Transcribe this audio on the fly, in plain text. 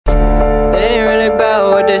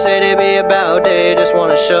they say they be about, they just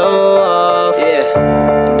wanna show off.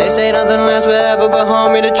 Yeah. And they say nothing lasts forever, but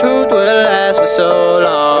homie, the truth will last for so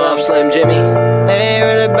long. What up, Slim Jimmy? They ain't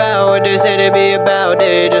really about what they say they be about,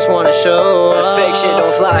 they just wanna show off. That fake shit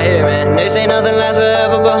don't fly here, man. And they say nothing lasts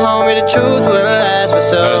forever, but homie, the truth will last for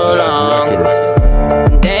so long.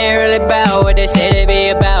 They ain't really about what they say they be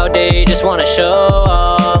about, they just wanna show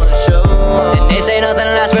off. And they say nothing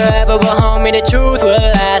lasts forever, but homie, the truth will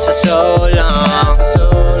last for so long.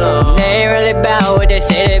 They ain't really about what they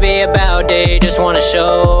say they be about, they just wanna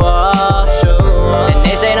show off. And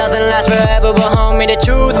they say nothing lasts forever, but homie, the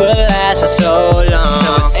truth will last for so long.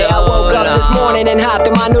 Hey, I woke up this morning and hopped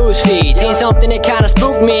in my news feed, seen something that kinda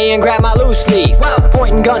spooked me and grabbed my loose leaf.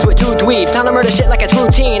 Pointing guns with two dweebs, time to murder shit like it's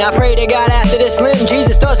routine. I pray to God after this Slim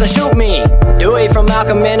Jesus doesn't shoot me. Dewey from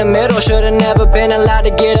Malcolm in the Middle should've never been allowed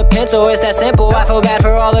to get a pencil. It's that simple. I feel bad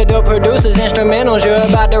for all the dope producers, instrumentals you're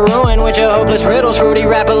about to ruin with your hopeless riddles. Fruity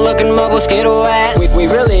rapper looking mobile skittle ass. We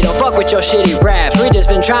really don't fuck with your shitty raps. We just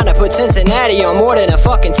been trying to put Cincinnati on more than a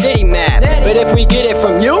fucking city map. But if we get it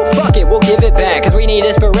from you, fuck it, we'll give it back. Cause we need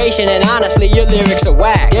inspiration and honestly your lyrics are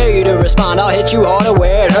whack. Dare you to respond, I'll hit you harder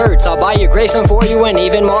where it hurts. I'll buy your gravestone for you and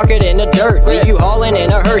even mark it in the dirt. Leave you hauling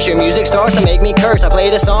in a hearse, your music starts to make me curse. I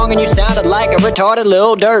played a song and you sounded like a retarded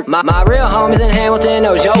little dirt. My real homies in Hamilton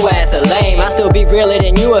knows your ass a lame. I'd still be realer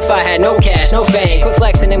than you if I had no cash, no fame. Quit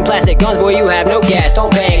flexing in plastic guns, boy, you have no gas,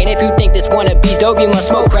 don't bang. And if you think this wannabe's dope, you must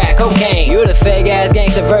smoke crack cocaine. You're the fake ass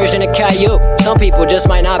gangster version of Caillou. Some people just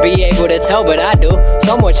might not be able to tell, but I do.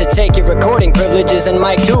 Someone should take your recording privileges and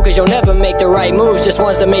mic too, cause you'll never make the right moves, just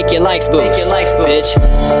ones to make your likes boost.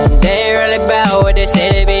 Bitch. They ain't really about what they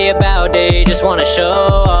say they be about, they just wanna show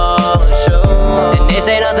off. And they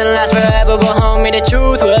say nothing lasts forever, but homie, the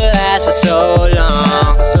truth will last for so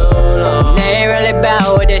long. They ain't really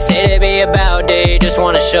about what they say they be about, they just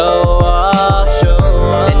wanna show off.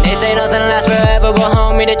 And they say nothing lasts forever, but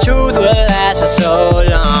homie, the truth will last for so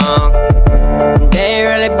long. They ain't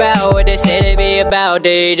really about what they say they be about,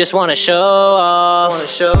 they just wanna show off.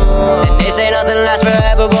 And they say nothing lasts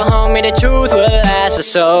forever, but homie, the truth will last for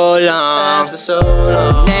so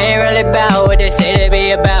long. They ain't really about what they say they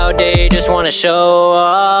be about, they just wanna show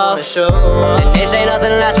off. And they say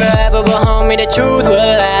nothing lasts forever, but homie, the truth will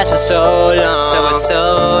last for so long. So it's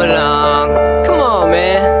so long. Come on,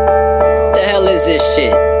 man. What the hell is this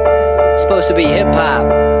shit? It's supposed to be hip-hop.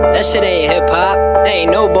 That shit ain't hip-hop. There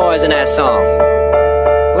ain't no bars in that song.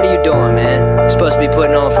 What are you doing, man? You're supposed to be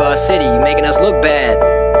putting on for our city. You're making us look bad.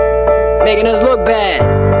 Making us look bad.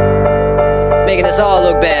 Making us all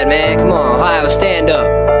look bad, man. Come on, Ohio, stand up.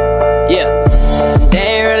 Yeah. They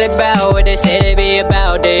ain't really about what they say they be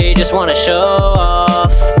about, they just wanna show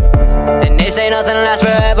off. And they say nothing lasts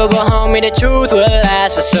forever, but homie, the truth will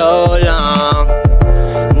last for so long.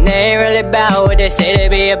 And they ain't really about what they say they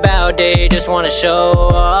be about, they just wanna show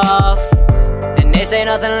off. And they say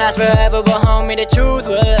nothing lasts forever, but homie, the truth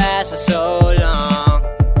will last for so long.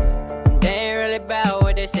 And they ain't really about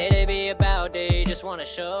what they say they be about, they just wanna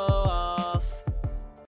show off.